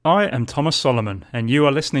I am Thomas Solomon, and you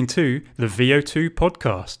are listening to the VO2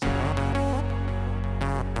 podcast.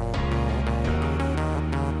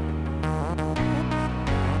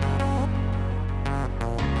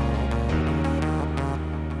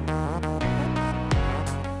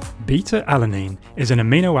 Beta-alanine is an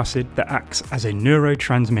amino acid that acts as a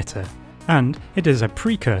neurotransmitter, and it is a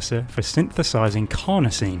precursor for synthesizing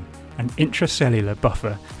carnosine, an intracellular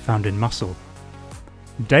buffer found in muscle.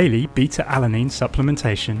 Daily beta-alanine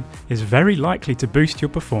supplementation is very likely to boost your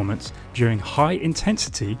performance during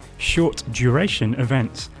high-intensity, short-duration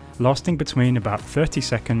events lasting between about 30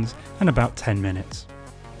 seconds and about 10 minutes.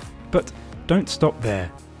 But don't stop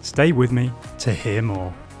there. Stay with me to hear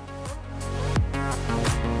more.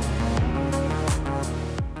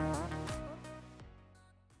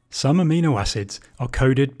 Some amino acids are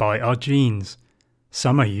coded by our genes.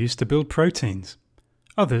 Some are used to build proteins.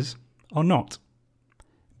 Others are not.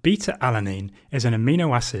 Beta-alanine is an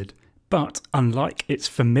amino acid, but unlike its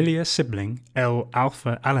familiar sibling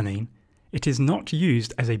L-alpha-alanine, it is not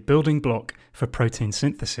used as a building block for protein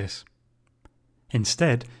synthesis.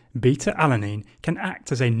 Instead, beta-alanine can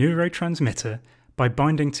act as a neurotransmitter by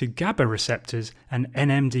binding to GABA receptors and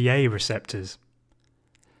NMDA receptors.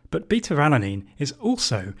 But beta-alanine is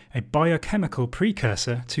also a biochemical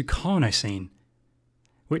precursor to carnosine,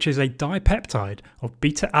 which is a dipeptide of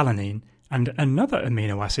beta-alanine and another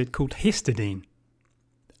amino acid called histidine.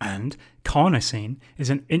 And carnosine is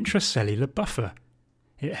an intracellular buffer.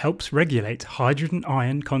 It helps regulate hydrogen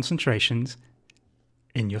ion concentrations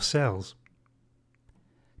in your cells.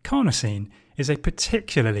 Carnosine is a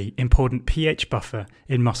particularly important pH buffer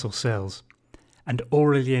in muscle cells, and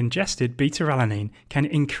orally ingested beta-alanine can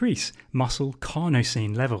increase muscle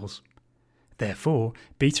carnosine levels. Therefore,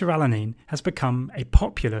 beta-alanine has become a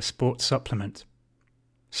popular sports supplement.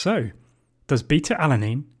 So, does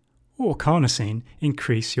beta-alanine or carnosine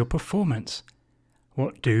increase your performance?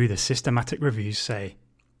 What do the systematic reviews say?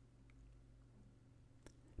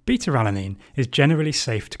 Beta-alanine is generally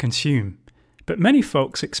safe to consume, but many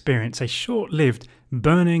folks experience a short-lived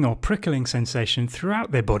burning or prickling sensation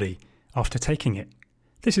throughout their body after taking it.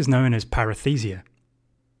 This is known as paresthesia.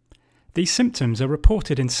 These symptoms are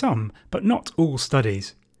reported in some, but not all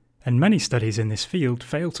studies, and many studies in this field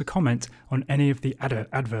fail to comment on any of the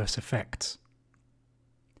adverse effects.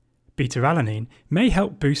 Beta-alanine may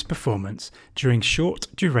help boost performance during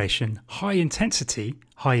short-duration, high-intensity,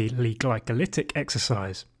 highly glycolytic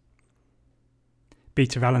exercise.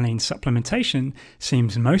 Beta-alanine supplementation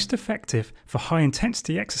seems most effective for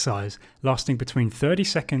high-intensity exercise lasting between 30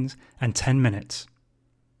 seconds and 10 minutes.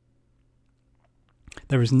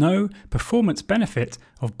 There is no performance benefit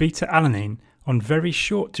of beta-alanine on very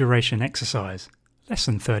short-duration exercise, less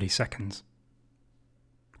than 30 seconds.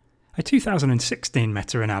 A 2016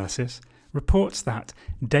 meta-analysis reports that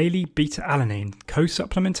daily beta-alanine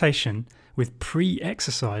co-supplementation with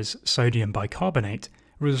pre-exercise sodium bicarbonate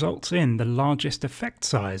results in the largest effect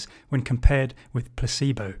size when compared with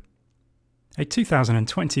placebo. A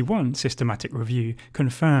 2021 systematic review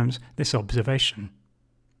confirms this observation.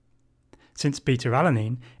 Since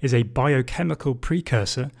beta-alanine is a biochemical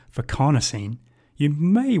precursor for carnosine, you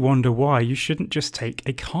may wonder why you shouldn't just take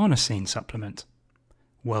a carnosine supplement.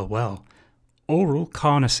 Well, oral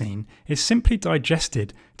carnosine is simply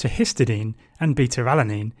digested to histidine and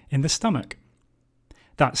beta-alanine in the stomach.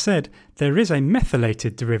 That said, there is a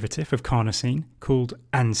methylated derivative of carnosine called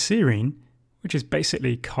anserine, which is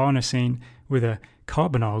basically carnosine with a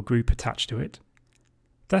carbonyl group attached to it.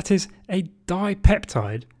 That is a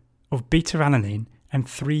dipeptide of beta-alanine and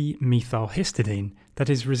 3-methylhistidine that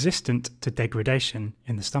is resistant to degradation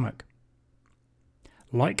in the stomach.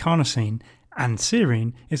 Like carnosine,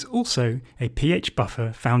 anserine is also a pH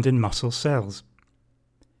buffer found in muscle cells.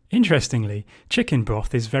 Interestingly, chicken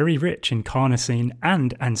broth is very rich in carnosine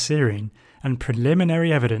and anserine, and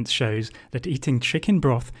preliminary evidence shows that eating chicken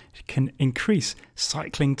broth can increase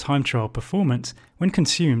cycling time trial performance when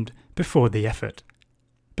consumed before the effort.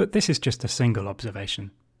 But this is just a single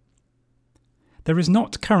observation. There is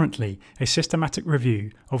not currently a systematic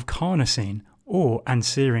review of carnosine or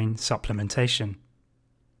anserine supplementation.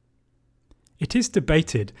 It is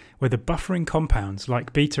debated whether buffering compounds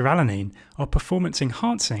like beta-alanine are performance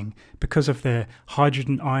enhancing because of their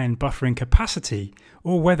hydrogen ion buffering capacity,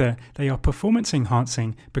 or whether they are performance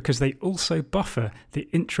enhancing because they also buffer the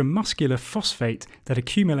intramuscular phosphate that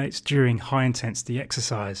accumulates during high intensity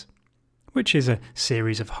exercise, which is a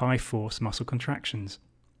series of high force muscle contractions.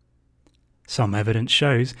 Some evidence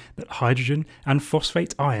shows that hydrogen and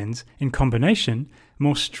phosphate ions in combination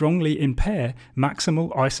more strongly impair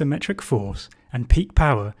maximal isometric force and peak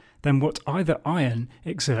power than what either ion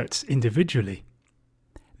exerts individually.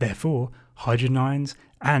 Therefore, hydrogen ions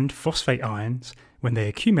and phosphate ions, when they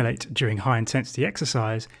accumulate during high-intensity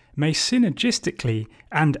exercise, may synergistically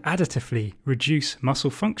and additively reduce muscle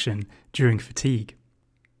function during fatigue.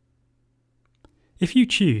 If you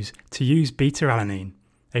choose to use beta-alanine,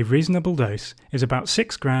 a reasonable dose is about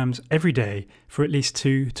 6 grams every day for at least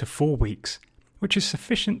 2 to 4 weeks, which is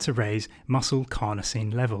sufficient to raise muscle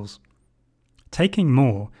carnosine levels. Taking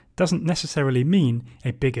more doesn't necessarily mean a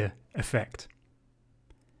bigger effect.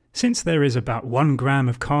 Since there is about 1 gram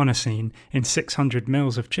of carnosine in 600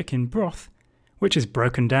 ml of chicken broth, which is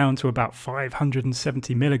broken down to about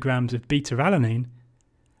 570 milligrams of beta-alanine,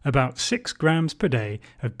 about 6 grams per day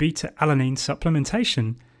of beta-alanine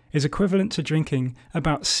supplementation is equivalent to drinking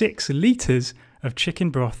about 6 litres of chicken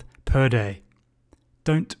broth per day.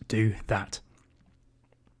 Don't do that.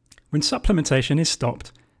 When supplementation is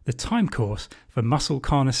stopped, the time course for muscle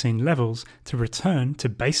carnosine levels to return to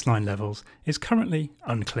baseline levels is currently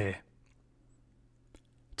unclear.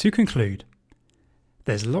 To conclude,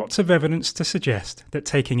 there's lots of evidence to suggest that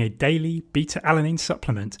taking a daily beta-alanine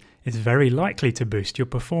supplement is very likely to boost your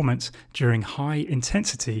performance during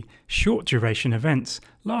high-intensity, short-duration events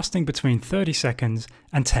lasting between 30 seconds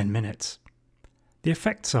and 10 minutes. The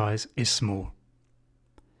effect size is small.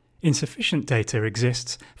 Insufficient data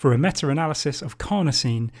exists for a meta-analysis of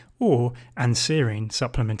carnosine or anserine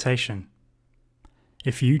supplementation.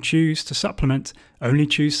 If you choose to supplement, only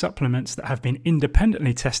choose supplements that have been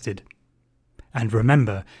independently tested. And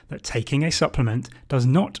remember that taking a supplement does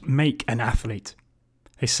not make an athlete.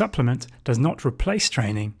 A supplement does not replace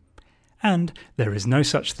training, and there is no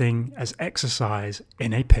such thing as exercise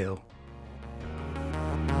in a pill.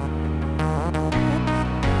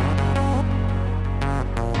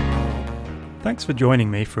 Thanks for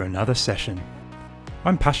joining me for another session.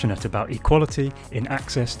 I'm passionate about equality in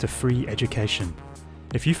access to free education.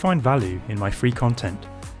 If you find value in my free content,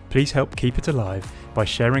 please help keep it alive by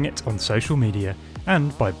sharing it on social media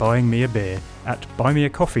and by buying me a beer at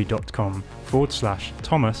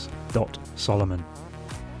buymeacoffee.com/thomas.solomon.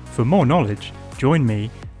 For more knowledge, join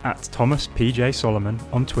me at Thomas PJ Solomon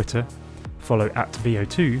on Twitter, follow at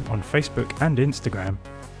VO2 on Facebook and Instagram,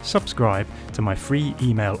 subscribe to my free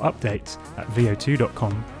email updates at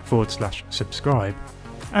vo2.com/subscribe,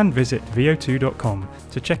 and visit vo2.com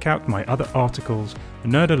to check out my other articles,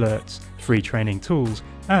 nerd alerts, free training tools,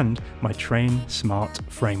 and my Train Smart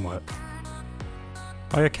framework.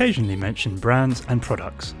 I occasionally mention brands and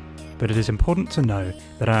products, but it is important to know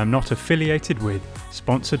that I am not affiliated with,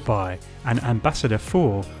 sponsored by, an ambassador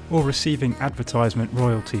for, or receiving advertisement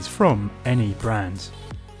royalties from any brands.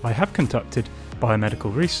 I have conducted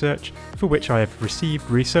biomedical research for which I have received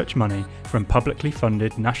research money from publicly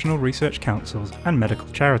funded national research councils and medical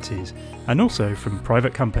charities, and also from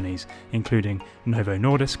private companies including Novo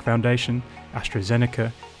Nordisk Foundation,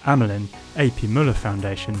 AstraZeneca, Amelin, AP Müller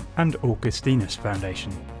Foundation and Augustinus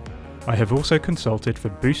Foundation. I have also consulted for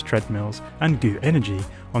Boost Treadmills and Goo Energy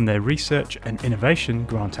on their research and innovation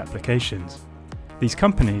grant applications. These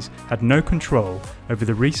companies had no control over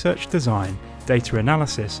the research design, data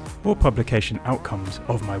analysis, or publication outcomes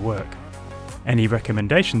of my work. Any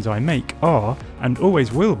recommendations I make are, and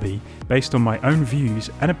always will be, based on my own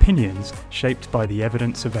views and opinions shaped by the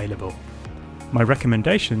evidence available. My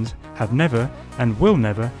recommendations have never and will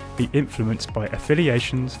never be influenced by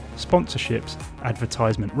affiliations, sponsorships,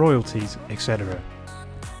 advertisement royalties, etc.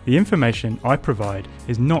 The information I provide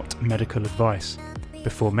is not medical advice.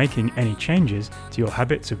 Before making any changes to your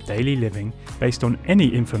habits of daily living based on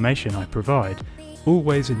any information I provide,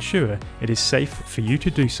 always ensure it is safe for you to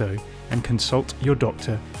do so and consult your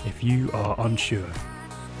doctor if you are unsure.